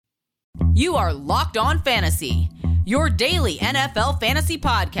You are Locked On Fantasy, your daily NFL fantasy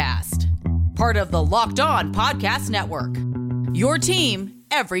podcast. Part of the Locked On Podcast Network, your team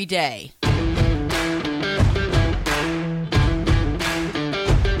every day.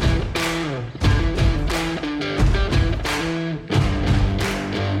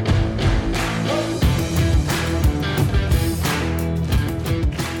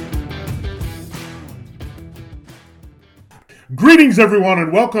 Greetings, everyone,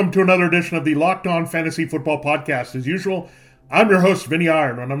 and welcome to another edition of the Locked On Fantasy Football Podcast. As usual, I'm your host, Vinny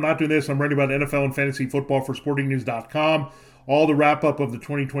Iron. When I'm not doing this, I'm writing about NFL and fantasy football for SportingNews.com. All the wrap-up of the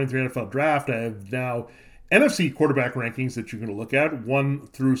 2023 NFL Draft. I have now NFC quarterback rankings that you're going to look at, 1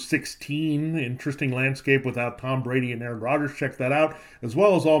 through 16. Interesting landscape without Tom Brady and Aaron Rodgers. Check that out, as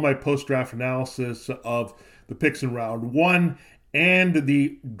well as all my post-draft analysis of the picks in round 1. And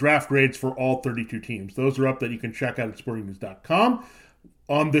the draft grades for all 32 teams. Those are up that you can check out at SportingNews.com.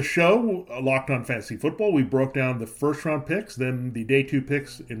 On the show, Locked On Fantasy Football, we broke down the first-round picks, then the day 2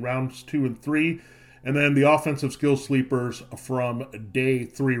 picks in rounds 2 and 3, and then the offensive skill sleepers from day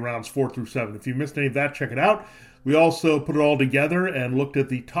 3, rounds 4 through 7. If you missed any of that, check it out. We also put it all together and looked at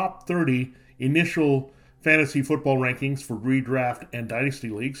the top 30 initial fantasy football rankings for redraft and dynasty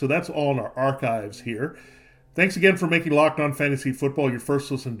league. So that's all in our archives here. Thanks again for making Locked On Fantasy Football your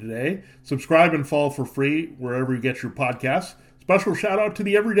first listen today. Subscribe and follow for free wherever you get your podcasts. Special shout out to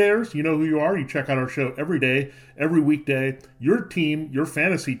the everydayers. You know who you are. You check out our show every day, every weekday. Your team, your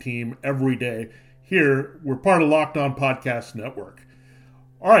fantasy team, every day. Here, we're part of Locked On Podcast Network.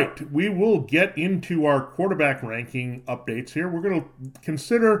 All right, we will get into our quarterback ranking updates here. We're going to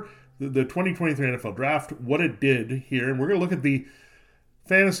consider the 2023 NFL Draft, what it did here, and we're going to look at the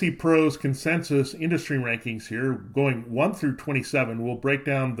Fantasy Pros consensus industry rankings here, going 1 through 27. We'll break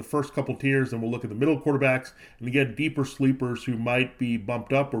down the first couple tiers, and we'll look at the middle quarterbacks and get deeper sleepers who might be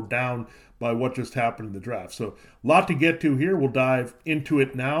bumped up or down by what just happened in the draft. So a lot to get to here. We'll dive into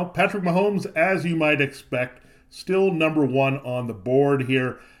it now. Patrick Mahomes, as you might expect, still number 1 on the board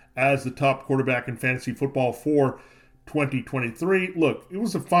here as the top quarterback in fantasy football for 2023. Look, it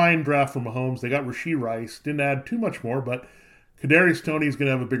was a fine draft for Mahomes. They got Rashee Rice. Didn't add too much more, but Kadarius Toney is going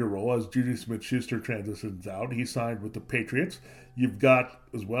to have a bigger role as Juju Smith-Schuster transitions out. He signed with the Patriots. You've got,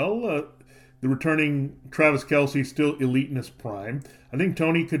 as well, the returning Travis Kelce, still elite in his prime. I think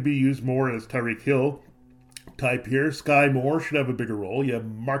Toney could be used more as Tyreek Hill type here. Sky Moore should have a bigger role. You have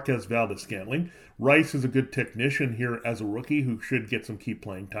Marquez Valdes-Scantling. Rice is a good technician here as a rookie who should get some key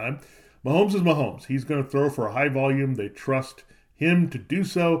playing time. Mahomes is Mahomes. He's going to throw for a high volume. They trust him to do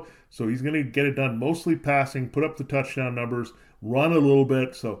so. So he's going to get it done mostly passing, put up the touchdown numbers, run a little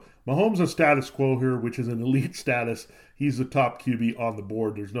bit. So Mahomes is status quo here, which is an elite status. He's the top QB on the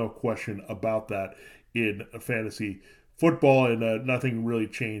board. There's no question about that in fantasy football, and nothing really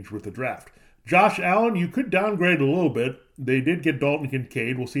changed with the draft. Josh Allen, you could downgrade a little bit. They did get Dalton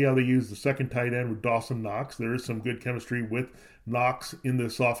Kincaid. We'll see how they use the second tight end with Dawson Knox. There is some good chemistry with Knox in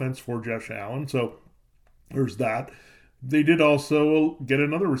this offense for Josh Allen. So there's that. They did also get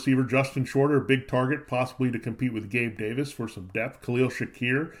another receiver, Justin Shorter, a big target, possibly to compete with Gabe Davis for some depth. Khalil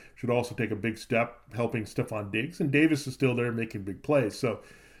Shakir should also take a big step, helping Stephon Diggs. And Davis is still there making big plays. So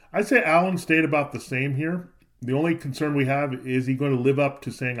I'd say Allen stayed about the same here. The only concern we have is he going to live up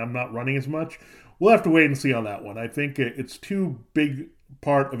to saying I'm not running as much? We'll have to wait and see on that one. I think it's too big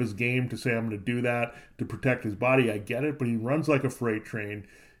part of his game to say I'm going to do that to protect his body. I get it, but he runs like a freight train.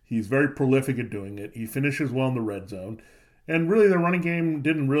 He's very prolific at doing it. He finishes well in the red zone. And really, the running game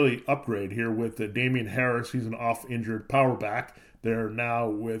didn't really upgrade here with Damian Harris. He's an off-injured power back. They're now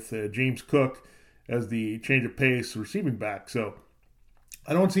with James Cook as the change of pace receiving back. So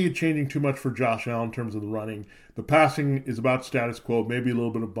I don't see it changing too much for Josh Allen in terms of the running. The passing is about status quo, maybe a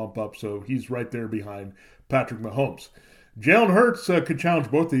little bit of bump up. So he's right there behind Patrick Mahomes. Jalen Hurts could challenge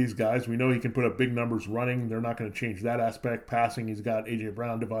both of these guys. We know he can put up big numbers running. They're not going to change that aspect. Passing, he's got A.J.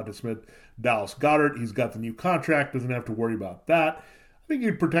 Brown, Devonta Smith, Dallas Goedert. He's got the new contract. Doesn't have to worry about that. I think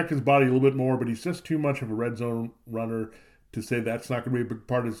he'd protect his body a little bit more, but he's just too much of a red zone runner to say that's not going to be a big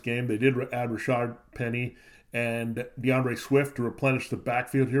part of his game. They did add Rashad Penny and DeAndre Swift to replenish the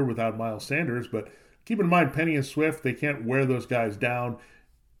backfield here without Miles Sanders. But keep in mind, Penny and Swift, they can't wear those guys down.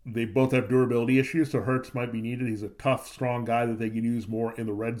 They both have durability issues, so Hurts might be needed. He's a tough, strong guy that they could use more in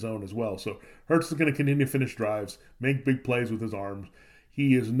the red zone as well. So Hurts is going to continue to finish drives, make big plays with his arms.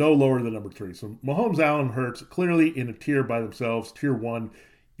 He is no lower than number 3. So Mahomes, Allen, Hurts, clearly in a tier by themselves, tier 1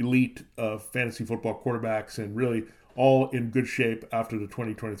 elite fantasy football quarterbacks, and really all in good shape after the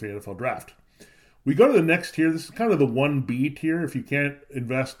 2023 NFL Draft. We go to the next tier. This is kind of the 1B tier. If you can't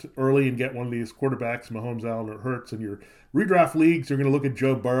invest early and get one of these quarterbacks, Mahomes, Allen, or Hurts, in your redraft leagues, you're going to look at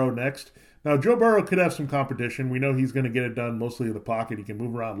Joe Burrow next. Now, Joe Burrow could have some competition. We know he's going to get it done mostly in the pocket. He can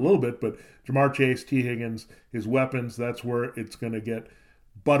move around a little bit, but Jamar Chase, T. Higgins, his weapons, that's where it's going to get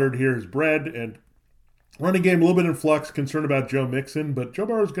buttered here, his bread. And running game a little bit in flux, concerned about Joe Mixon, but Joe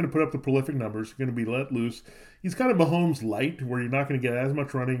Burrow is going to put up the prolific numbers. He's going to be let loose. He's kind of Mahomes light, where you're not going to get as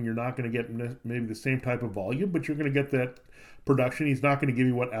much running. You're not going to get maybe the same type of volume, but you're going to get that production. He's not going to give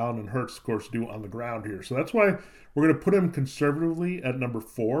you what Allen and Hurts, of course, do on the ground here. So that's why we're going to put him conservatively at number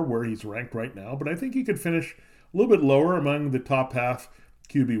 4, where he's ranked right now. But I think he could finish a little bit lower among the top half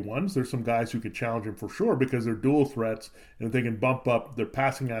QB1s. There's some guys who could challenge him for sure because they're dual threats, and if they can bump up their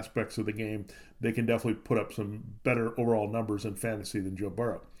passing aspects of the game, they can definitely put up some better overall numbers in fantasy than Joe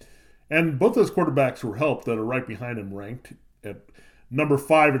Burrow. And both those quarterbacks were helped that are right behind him ranked at number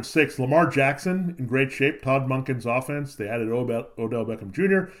 5 and 6. Lamar Jackson in great shape. Todd Monken's offense. They added Odell Beckham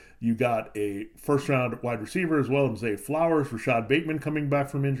Jr. You got a first-round wide receiver as well, Zay Flowers. Rashad Bateman coming back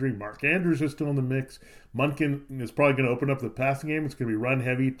from injury. Mark Andrews is still in the mix. Monken is probably going to open up the passing game. It's going to be run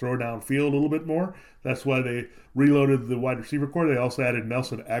heavy, throw downfield a little bit more. That's why they reloaded the wide receiver core. They also added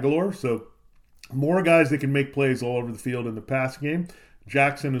Nelson Aguilar. So more guys that can make plays all over the field in the passing game.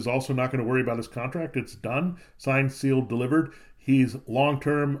 Jackson is also not going to worry about his contract. It's done. Signed, sealed, delivered. He's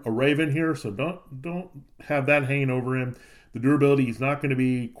long-term a Raven here, so don't have that hanging over him. The durability, he's not going to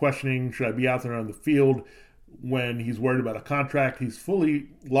be questioning, should I be out there on the field when he's worried about a contract. He's fully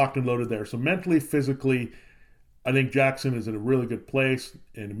locked and loaded there. So mentally, physically, I think Jackson is in a really good place,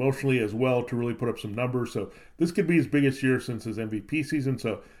 and emotionally as well, to really put up some numbers. So this could be his biggest year since his MVP season.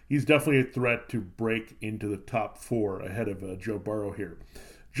 So he's definitely a threat to break into the top 4 ahead of Joe Burrow here.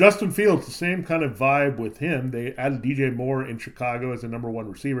 Justin Fields, the same kind of vibe with him. They added DJ Moore in Chicago as a number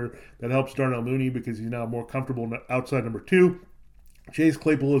 1 receiver. That helps Darnell Mooney because he's now more comfortable outside number 2. Chase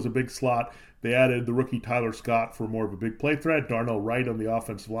Claypool is a big slot. They added the rookie Tyler Scott for more of a big play threat. Darnell Wright on the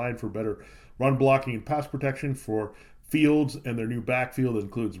offensive line for better run blocking and pass protection for Fields, and their new backfield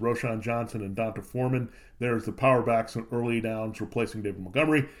includes Roshan Johnson and Donta Foreman. There's the power backs on early downs replacing David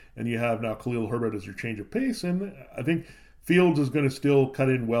Montgomery, and you have now Khalil Herbert as your change of pace, and I think Fields is going to still cut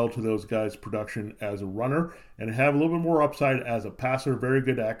in well to those guys' production as a runner and have a little bit more upside as a passer. Very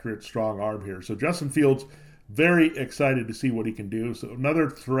good, accurate, strong arm here. So Justin Fields, very excited to see what he can do. So another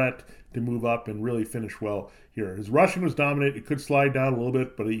threat to move up and really finish well here. His rushing was dominant. It could slide down a little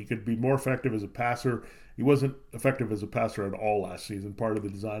bit, but he could be more effective as a passer. He wasn't effective as a passer at all last season, part of the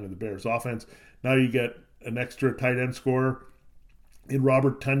design of the Bears offense. Now you get an extra tight end scorer in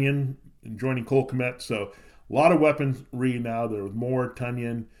Robert Tonyan joining Cole Kmet. So a lot of weaponry now there with Moore,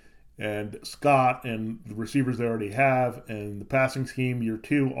 Tonyan, and Scott, and the receivers they already have, and the passing scheme year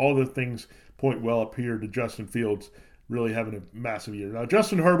 2. All the things point well up here to Justin Fields really having a massive year. Now,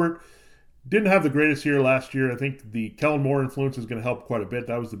 Justin Herbert didn't have the greatest year last year. I think the Kellen Moore influence is going to help quite a bit.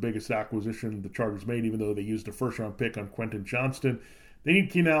 That was the biggest acquisition the Chargers made, even though they used a first-round pick on Quentin Johnston. They need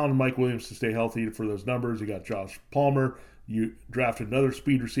Keenan Allen and Mike Williams to stay healthy for those numbers. You got Josh Palmer. You drafted another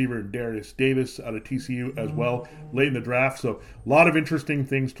speed receiver in Darius Davis out of TCU as well late in the draft. So a lot of interesting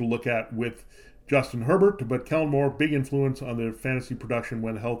things to look at with Justin Herbert. But Kellen Moore, big influence on the fantasy production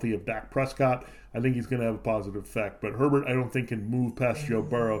when healthy of Dak Prescott. I think he's going to have a positive effect. But Herbert, I don't think, can move past Joe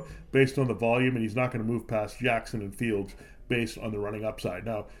Burrow based on the volume, and he's not going to move past Jackson and Fields based on the running upside.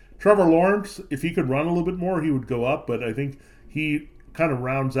 Now, Trevor Lawrence, if he could run a little bit more, he would go up. But I think he kind of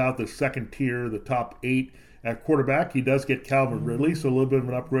rounds out the second tier, the top 8 at quarterback. He does get Calvin Ridley, so a little bit of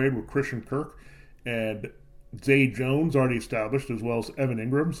an upgrade with Christian Kirk and Zay Jones already established, as well as Evan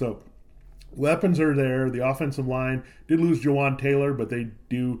Ingram. So weapons are there. The offensive line did lose Jawan Taylor, but they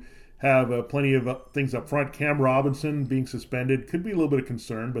do have plenty of things up front. Cam Robinson being suspended could be a little bit of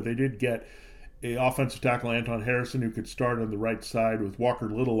concern, but they did get a offensive tackle, Anton Harrison, who could start on the right side with Walker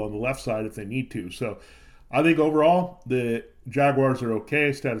Little on the left side if they need to. So I think overall the Jaguars are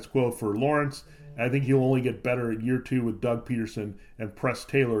okay. Status quo for Lawrence. I think he'll only get better in year 2 with Doug Peterson and Press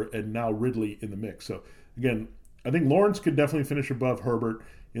Taylor and now Ridley in the mix. So, again, I think Lawrence could definitely finish above Herbert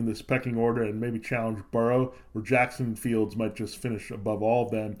in this pecking order and maybe challenge Burrow, or Jackson Fields might just finish above all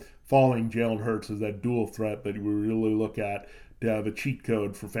of them, following Jalen Hurts as that dual threat that we really look at to have a cheat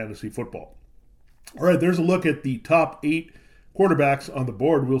code for fantasy football. All right, there's a look at the top 8 quarterbacks on the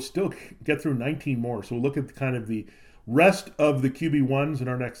board. We'll still get through 19 more. So we'll look at kind of the rest of the QB1s in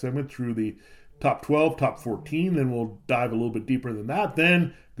our next segment through the top 12, top 14, then we'll dive a little bit deeper than that.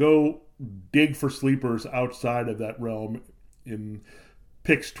 Then go dig for sleepers outside of that realm in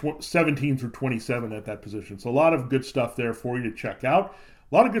picks 17 through 27 at that position. So a lot of good stuff there for you to check out.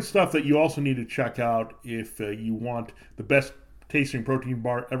 A lot of good stuff that you also need to check out if you want the best tasting protein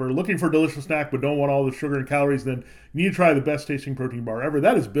bar ever. Looking for a delicious snack but don't want all the sugar and calories, then you need to try the best tasting protein bar ever.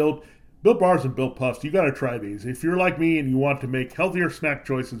 That is Built Bars and Built Puffs. You got to try these. If you're like me and you want to make healthier snack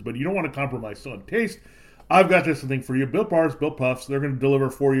choices but you don't want to compromise on taste, I've got just the thing for you. Built Bars, Built Puffs, they're going to deliver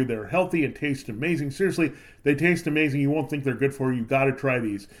for you. They're healthy and taste amazing. Seriously, they taste amazing. You won't think they're good for you. You've got to try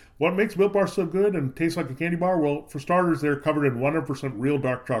these. What makes Built Bars so good and taste like a candy bar? Well, for starters, they're covered in 100% real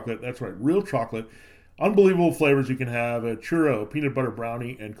dark chocolate. That's right, real chocolate. Unbelievable flavors you can have: a churro, a peanut butter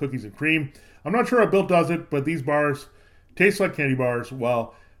brownie, and cookies and cream. I'm not sure how Built does it, but these bars taste like candy bars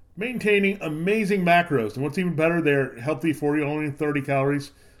while maintaining amazing macros. And what's even better, they're healthy for you, only 130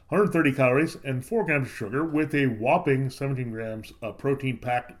 calories, and 4 grams of sugar with a whopping 17 grams of protein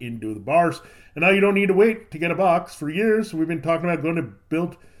packed into the bars. And now you don't need to wait to get a box. For years, we've been talking about going to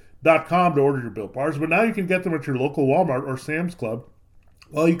Built.com to order your Built Bars, but now you can get them at your local Walmart or Sam's Club.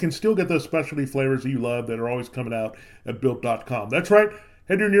 Well, you can still get those specialty flavors that you love that are always coming out at Built.com. That's right.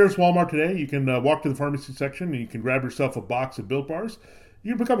 Head to your nearest Walmart today. You can walk to the pharmacy section and you can grab yourself a box of Built Bars.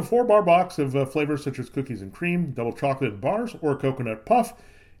 You can pick up a 4-bar box of flavors such as cookies and cream, double chocolate bars, or a coconut puff.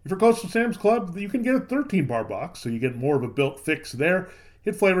 If you're close to Sam's Club, you can get a 13-bar box, so you get more of a Built fix there.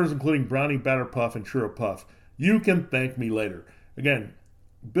 Hit flavors including brownie, batter puff, and churro puff. You can thank me later. Again,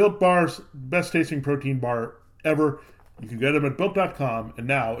 Built Bars, best tasting protein bar ever. You can get them at Built.com and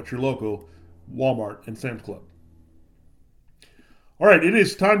now at your local Walmart and Sam's Club. All right, it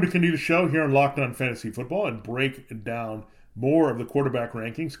is time to continue the show here on Locked On Fantasy Football and break down more of the quarterback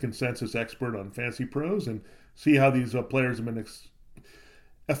rankings, consensus expert on Fantasy Pros, and see how these players have been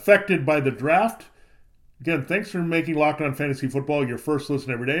affected by the draft. Again, thanks for making Locked On Fantasy Football your first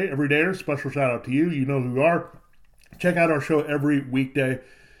listen every day. Every day, special shout out to you. You know who you are. Check out our show every weekday.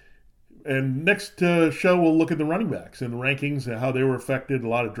 And next show, we'll look at the running backs and the rankings and how they were affected. A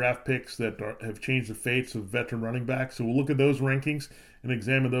lot of draft picks that have changed the fates of veteran running backs. So we'll look at those rankings and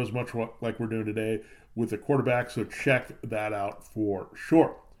examine those much like we're doing today with the quarterback. So check that out for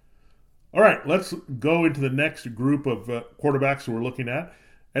sure. All right, let's go into the next group of quarterbacks that we're looking at.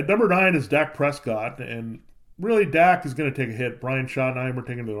 At number 9 is Dak Prescott. And really, Dak is going to take a hit. Brian Schottenheimer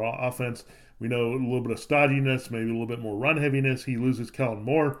taking the offense. We know a little bit of stodginess, maybe a little bit more run heaviness. He loses Kellen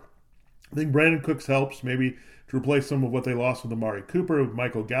Moore. I think Brandon Cooks helps maybe to replace some of what they lost with Amari Cooper.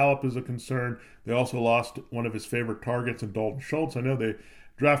 Michael Gallup is a concern. They also lost one of his favorite targets in Dalton Schultz. I know they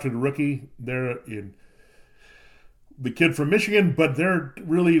drafted a rookie there in the kid from Michigan, but they're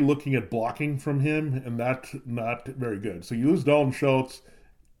really looking at blocking from him, and that's not very good. So you lose Dalton Schultz.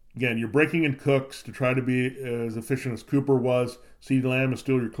 Again, you're breaking in Cooks to try to be as efficient as Cooper was. CeeDee Lamb is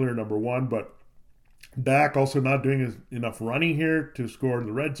still your clear number 1, but Dak also not doing enough running here to score in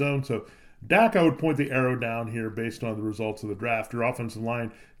the red zone. So Dak, I would point the arrow down here based on the results of the draft. Your offensive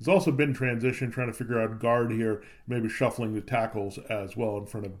line has also been in transition, trying to figure out guard here, maybe shuffling the tackles as well in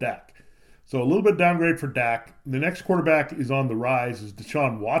front of Dak. So a little bit downgrade for Dak. The next quarterback is on the rise is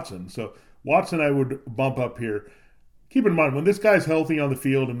Deshaun Watson. So Watson I would bump up here. Keep in mind, when this guy's healthy on the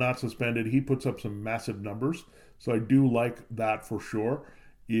field and not suspended, he puts up some massive numbers. So I do like that for sure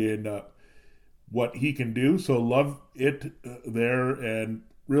in what he can do. So love it there. And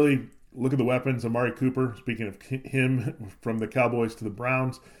really look at the weapons. Amari Cooper, speaking of him, from the Cowboys to the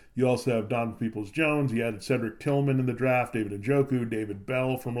Browns. You also have Don Peoples-Jones. You added Cedric Tillman in the draft, David Njoku, David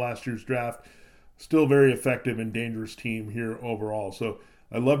Bell from last year's draft. Still very effective and dangerous team here overall. So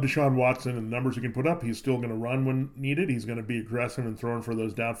I love Deshaun Watson and the numbers he can put up. He's still going to run when needed. He's going to be aggressive and throwing for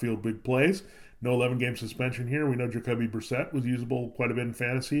those downfield big plays. No 11-game suspension here. We know Jacoby Brissett was usable quite a bit in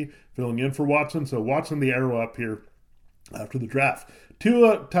fantasy, filling in for Watson. So Watson the arrow up here after the draft.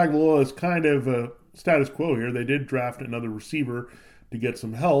 Tua Tagovailoa is kind of status quo here. They did draft another receiver to get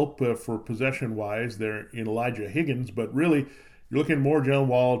some help for possession-wise there in Elijah Higgins, but really you're looking at more Jalen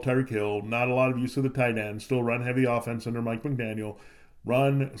Wall, Tyreek Hill, not a lot of use of the tight end, still run-heavy offense under Mike McDaniel.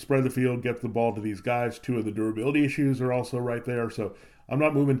 Run, spread the field, get the ball to these guys. Two of the durability issues are also right there, so I'm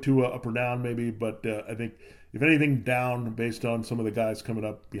not moving Tua up or down maybe, but I think if anything down based on some of the guys coming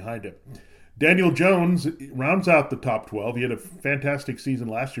up behind him. Daniel Jones rounds out the top 12. He had a fantastic season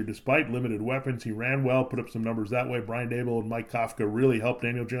last year despite limited weapons. He ran well, put up some numbers that way. Brian Dable and Mike Kafka really helped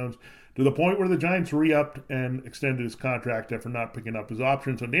Daniel Jones to the point where the Giants re-upped and extended his contract after not picking up his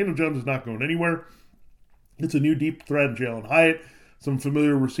option. So Daniel Jones is not going anywhere. It's a new deep threat in Jalen Hyatt. Some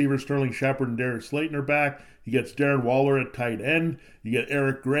familiar receivers, Sterling Shepard and Darius Slayton, are back. He gets Darren Waller at tight end. You get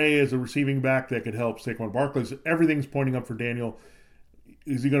Eric Gray as a receiving back that could help Saquon Barkley. So everything's pointing up for Daniel.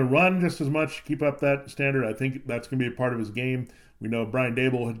 Is he going to run just as much, keep up that standard? I think that's going to be a part of his game. We know Brian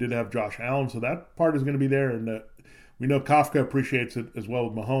Dable did have Josh Allen, so that part is going to be there. And We know Kafka appreciates it as well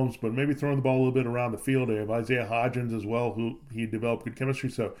with Mahomes, but maybe throwing the ball a little bit around the field. They have Isaiah Hodgins as well, who he developed good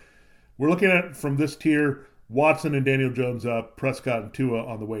chemistry. So we're looking at, from this tier, Watson and Daniel Jones up, Prescott and Tua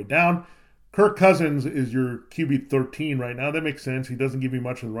on the way down. Kirk Cousins is your QB 13 right now. That makes sense. He doesn't give you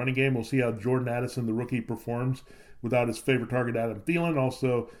much in the running game. We'll see how Jordan Addison, the rookie, performs without his favorite target, Adam Thielen.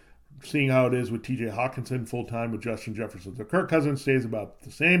 Also, seeing how it is with TJ Hawkinson full-time with Justin Jefferson. So Kirk Cousins stays about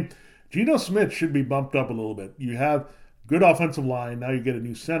the same. Geno Smith should be bumped up a little bit. You have good offensive line. Now you get a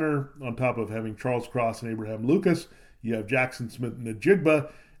new center on top of having Charles Cross and Abraham Lucas. You have Jackson Smith and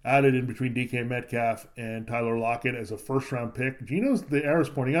Najigba added in between DK Metcalf and Tyler Lockett as a first-round pick. The arrow's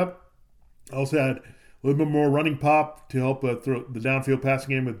pointing up. Also had a little bit more running pop to help throw the downfield passing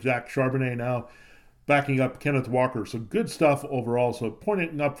game with Jack Charbonnet now backing up Kenneth Walker. So good stuff overall. So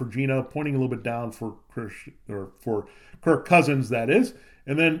pointing up for Geno, pointing a little bit down for Kirk Cousins, that is.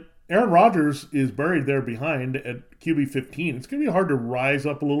 And then Aaron Rodgers is buried there behind at QB 15. It's going to be hard to rise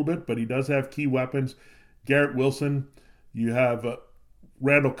up a little bit, but he does have key weapons. Garrett Wilson. You have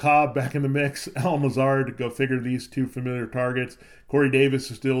Randall Cobb back in the mix. Al Lazard, go figure, these two familiar targets. Corey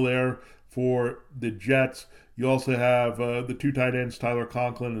Davis is still there for the Jets. You also have the two tight ends, Tyler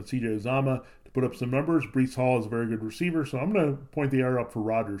Conklin and CJ Uzomah, to put up some numbers. Breece Hall is a very good receiver, so I'm going to point the arrow up for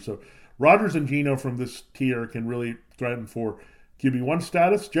Rodgers. So Rodgers and Geno from this tier can really threaten for QB1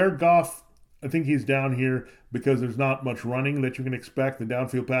 status. Jared Goff, I think he's down here because there's not much running that you can expect. The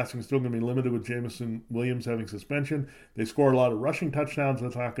downfield passing is still going to be limited with Jameson Williams having suspension. They score a lot of rushing touchdowns.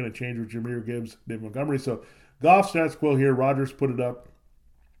 That's not going to change with Jahmyr Gibbs, Dave Montgomery. So Goff stats quo here. Rodgers put it up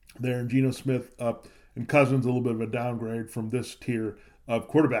there, and Geno Smith up, and Cousins a little bit of a downgrade from this tier of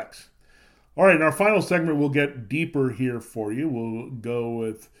quarterbacks. All right, in our final segment, we'll get deeper here for you. We'll go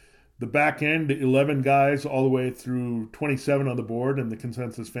with the back end, 11 guys all the way through 27 on the board in the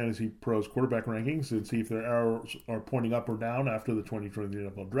Consensus Fantasy Pros quarterback rankings, and see if their arrows are pointing up or down after the 2023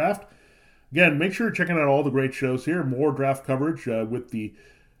 NFL Draft. Again, make sure you're checking out all the great shows here. More draft coverage with the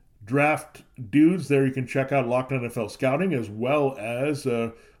draft dudes. There you can check out Locked On NFL Scouting as well as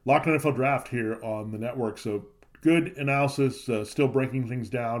Locked On NFL Draft here on the network. So good analysis, still breaking things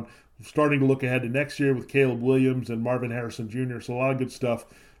down. Starting to look ahead to next year with Caleb Williams and Marvin Harrison Jr. So a lot of good stuff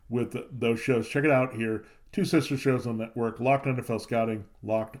with those shows. Check it out here. Two sister shows on the network, Locked On NFL Scouting,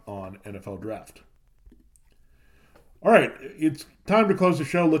 Locked On NFL Draft. All right, it's time to close the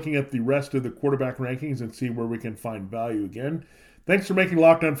show looking at the rest of the quarterback rankings and see where we can find value again. Thanks for making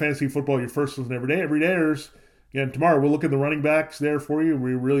Locked On Fantasy Football your first listen every day. Every day there's, again, tomorrow we'll look at the running backs there for you.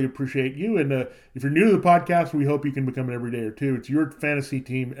 We really appreciate you. And if you're new to the podcast, we hope you can become an everyday or two. It's your fantasy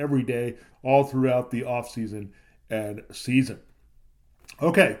team every day, all throughout the offseason and season.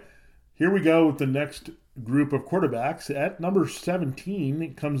 Okay, here we go with the next group of quarterbacks. At number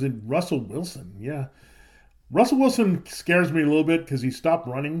 17 comes in Russell Wilson. Yeah, Russell Wilson scares me a little bit because he stopped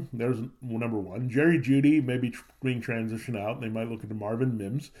running. There's number one. Jerry Jeudy maybe being transitioned out. They might look into Marvin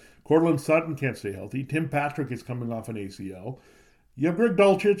Mims. Cortland Sutton can't stay healthy. Tim Patrick is coming off an ACL. You have Greg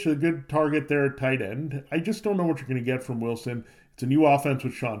Dulcich, a good target there at tight end. I just don't know what you're going to get from Wilson. It's a new offense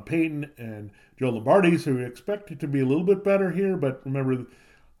with Sean Payton and Joe Lombardi, so we expect it to be a little bit better here. But remember,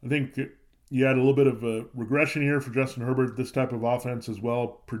 I think you had a little bit of a regression here for Justin Herbert, this type of offense as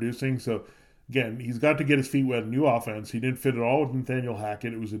well, producing. So, again, he's got to get his feet wet in new offense. He didn't fit at all with Nathaniel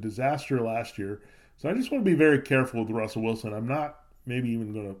Hackett. It was a disaster last year. So I just want to be very careful with Russell Wilson. I'm not maybe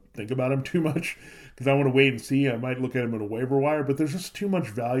even going to think about him too much because I want to wait and see. I might look at him in a waiver wire, but there's just too much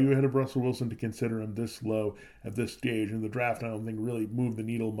value ahead of Russell Wilson to consider him this low at this stage in the draft. I don't think really moved the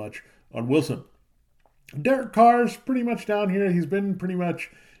needle much on Wilson. Derek Carr's pretty much down here. He's been pretty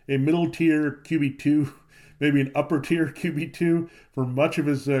much a middle tier QB2, maybe an upper tier QB2 for much of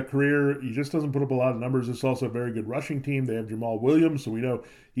his career. He just doesn't put up a lot of numbers. It's also a very good rushing team. They have Jamal Williams, so we know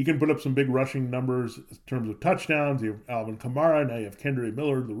he can put up some big rushing numbers in terms of touchdowns. You have Alvin Kamara. Now you have Kendre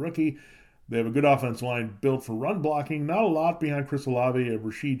Miller, the rookie. They have a good offensive line built for run blocking. Not a lot behind Chris Olave. You have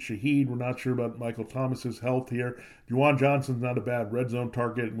Rashid Shaheed. We're not sure about Michael Thomas's health here. Juwan Johnson's not a bad red zone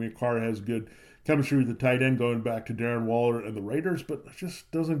target. And Carr has good chemistry with the tight end going back to Darren Waller and the Raiders, but it just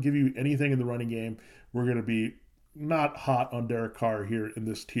doesn't give you anything in the running game. We're going to be not hot on Derek Carr here in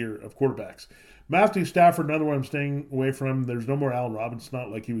this tier of quarterbacks. Matthew Stafford, another one I'm staying away from. There's no more Allen Robinson,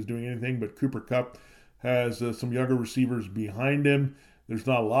 not like he was doing anything, but Cooper Kupp has some younger receivers behind him. There's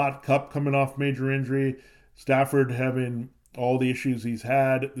not a lot. Kupp coming off major injury. Stafford having all the issues he's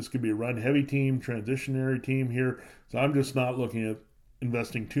had. This could be a run-heavy team, transitionary team here. So I'm just not looking at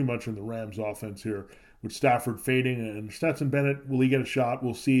investing too much in the Rams offense here with Stafford fading. And Stetson Bennett, will he get a shot?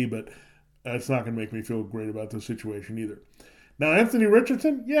 We'll see, but that's not going to make me feel great about the situation either. Now, Anthony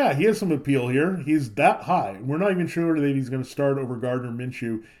Richardson, yeah, he has some appeal here. He's that high. We're not even sure that he's going to start over Gardner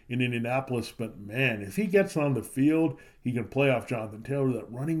Minshew in Indianapolis, but man, if he gets on the field, he can play off Jonathan Taylor,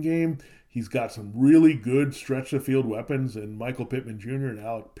 that running game. He's got some really good stretch-the-field weapons in Michael Pittman Jr. and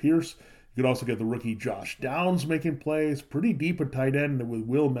Alec Pierce. You could also get the rookie Josh Downs making plays. Pretty deep at tight end with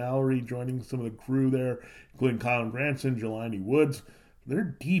Will Mallory joining some of the crew there, including Colin Granson, Jelani Woods.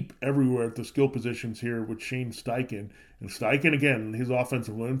 They're deep everywhere at the skill positions here with Shane Steichen. And Steichen, again, his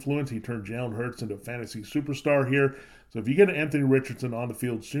offensive influence, he turned Jalen Hurts into a fantasy superstar here. So if you get Anthony Richardson on the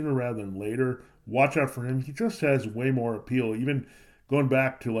field sooner rather than later, watch out for him. He just has way more appeal. Even going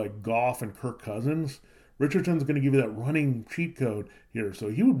back to like Goff and Kirk Cousins, Richardson's going to give you that running cheat code here. So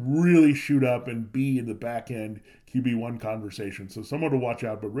he would really shoot up and be in the back end QB1 conversation. So someone to watch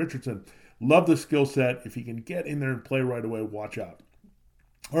out. But Richardson, love the skill set. If he can get in there and play right away, watch out.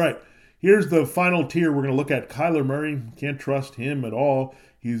 All right, here's the final tier. We're going to look at Kyler Murray. Can't trust him at all.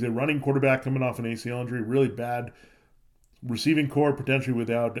 He's a running quarterback coming off an ACL injury, really bad receiving core, potentially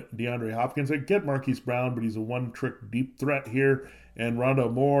without DeAndre Hopkins. I get Marquise Brown, but he's a one-trick deep threat here. And Rondo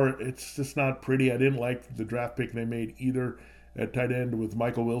Moore, it's just not pretty. I didn't like the draft pick they made either at tight end with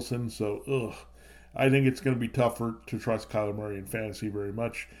Michael Wilson. So, I think it's going to be tougher to trust Kyler Murray in fantasy very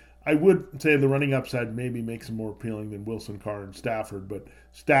much. I would say the running upside maybe makes him more appealing than Wilson, Carr, and Stafford, but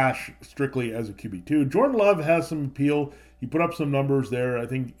stash strictly as a QB2. Jordan Love has some appeal. He put up some numbers there. I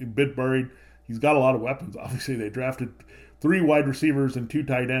think a bit buried. He's got a lot of weapons. Obviously, they drafted 3 wide receivers and 2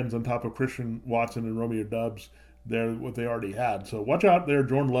 tight ends on top of Christian Watson and Romeo Doubs. They're what they already had. So watch out there,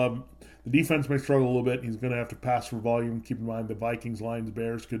 Jordan Love. The defense may struggle a little bit. He's going to have to pass for volume. Keep in mind the Vikings, Lions,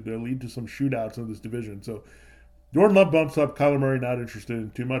 Bears could lead to some shootouts in this division. So Jordan Love bumps up. Kyler Murray not interested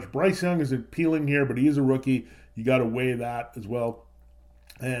in too much. Bryce Young is appealing here, but he is a rookie. You got to weigh that as well.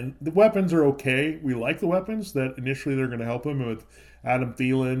 And the weapons are okay. We like the weapons that initially they're going to help him with Adam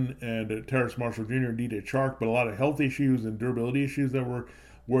Thielen and Terrace Marshall Jr. and DJ Chark, but a lot of health issues and durability issues that we're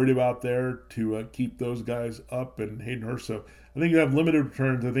worried about there to keep those guys up, and Hayden Hurst. So I think you have limited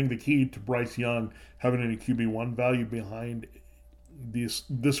returns. I think the key to Bryce Young having any QB1 value behind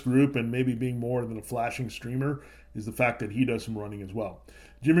this group and maybe being more than a flashing streamer is the fact that he does some running as well.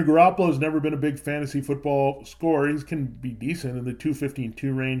 Jimmy Garoppolo has never been a big fantasy football scorer. He can be decent in the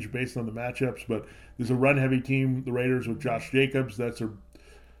 215-2 range based on the matchups, but there's a run-heavy team, the Raiders, with Josh Jacobs. That's a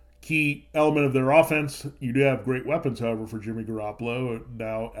key element of their offense. You do have great weapons, however, for Jimmy Garoppolo.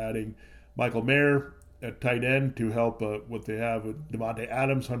 Now adding Michael Mayer at tight end to help what they have with Devontae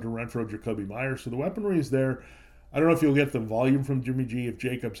Adams, Hunter Renfrow, Jacoby Myers. So the weaponry is there. I don't know if you'll get the volume from Jimmy G if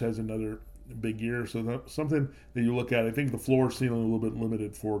Jacobs has another big year. So that's something that you look at. I think the floor ceiling a little bit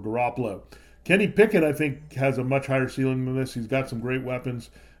limited for Garoppolo. Kenny Pickett, I think, has a much higher ceiling than this. He's got some great weapons,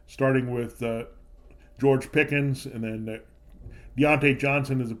 starting with George Pickens, and then Deontay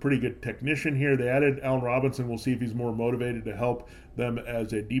Johnson is a pretty good technician here. They added Allen Robinson. We'll see if he's more motivated to help them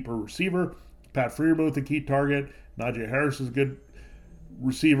as a deeper receiver. Pat Freiermuth, a key target. Najee Harris is a good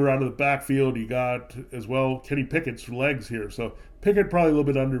receiver out of the backfield. You got as well Kenny Pickett's legs here. So Pickett probably a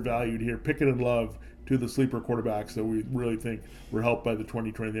little bit undervalued here. Pickett and Love, two of the sleeper quarterbacks that we really think were helped by the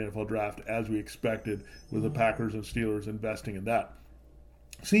 2020 NFL draft as we expected, with the Packers and Steelers investing in that.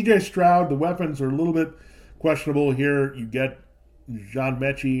 CJ Stroud, the weapons are a little bit questionable here. You get John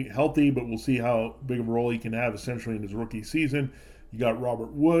Mechie healthy, but we'll see how big of a role he can have essentially in his rookie season. You got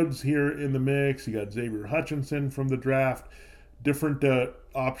Robert Woods here in the mix. You got Xavier Hutchinson from the draft. Different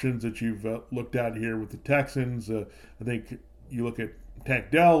options that you've looked at here with the Texans. I think you look at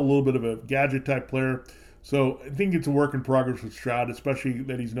Tank Dell, a little bit of a gadget type player. So I think it's a work in progress with Stroud, especially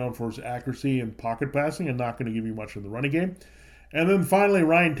that he's known for his accuracy and pocket passing and not going to give you much in the running game. And then finally,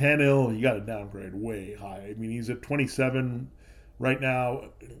 Ryan Tannehill, you got to downgrade way high. I mean, he's at 27 right now.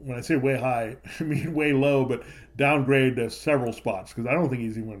 When I say way high, I mean way low, but downgrade several spots because I don't think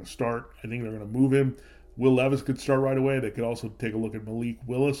he's even going to start. I think they're going to move him. Will Levis could start right away. They could also take a look at Malik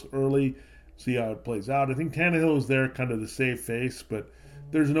Willis early, see how it plays out. I think Tannehill is there, kind of the safe face, but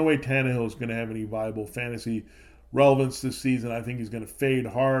there's no way Tannehill is going to have any viable fantasy relevance this season. I think he's going to fade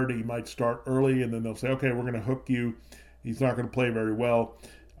hard. He might start early, and then they'll say, okay, we're going to hook you. He's not going to play very well.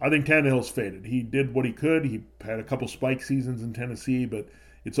 I think Tannehill's faded. He did what he could. He had a couple spike seasons in Tennessee, but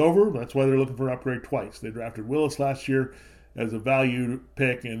it's over. That's why they're looking for an upgrade twice. They drafted Willis last year as a value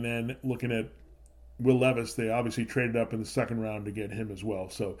pick, and then looking at Will Levis, they obviously traded up in the second round to get him as well.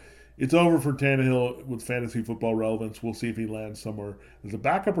 So it's over for Tannehill with fantasy football relevance. We'll see if he lands somewhere as a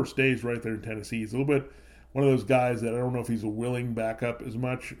backup or stays right there in Tennessee. He's a little bit one of those guys that I don't know if he's a willing backup as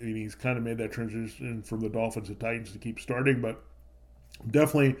much. And he's kind of made that transition from the Dolphins to Titans to keep starting, but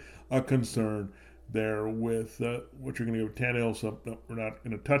definitely a concern there with what you're going to go with Tannehill. So no, we're not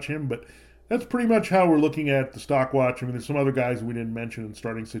going to touch him, but that's pretty much how we're looking at the stock watch. I mean, there's some other guys we didn't mention in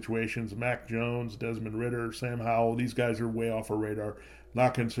starting situations. Mac Jones, Desmond Ridder, Sam Howell. These guys are way off our radar,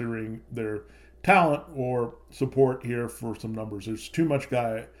 not considering their talent or support here for some numbers. There's too much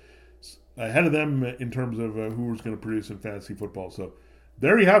guy ahead of them in terms of who's going to produce in fantasy football. So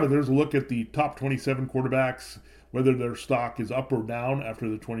there you have it. There's a look at the top 27 quarterbacks, whether their stock is up or down after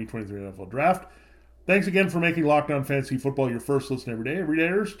the 2023 NFL Draft. Thanks again for making Locked On Fantasy Football your first listen every day.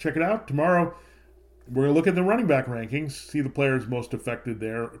 Everydayers, check it out. Tomorrow, we're going to look at the running back rankings, see the players most affected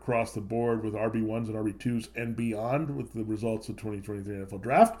there across the board with RB1s and RB2s and beyond with the results of the 2023 NFL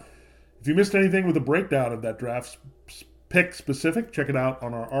Draft. If you missed anything with a breakdown of that draft pick specific, check it out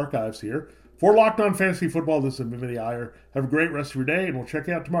on our archives here. For Locked On Fantasy Football, this is Vinny Iyer. Have a great rest of your day, and we'll check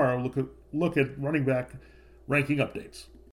you out tomorrow. Look at running back ranking updates.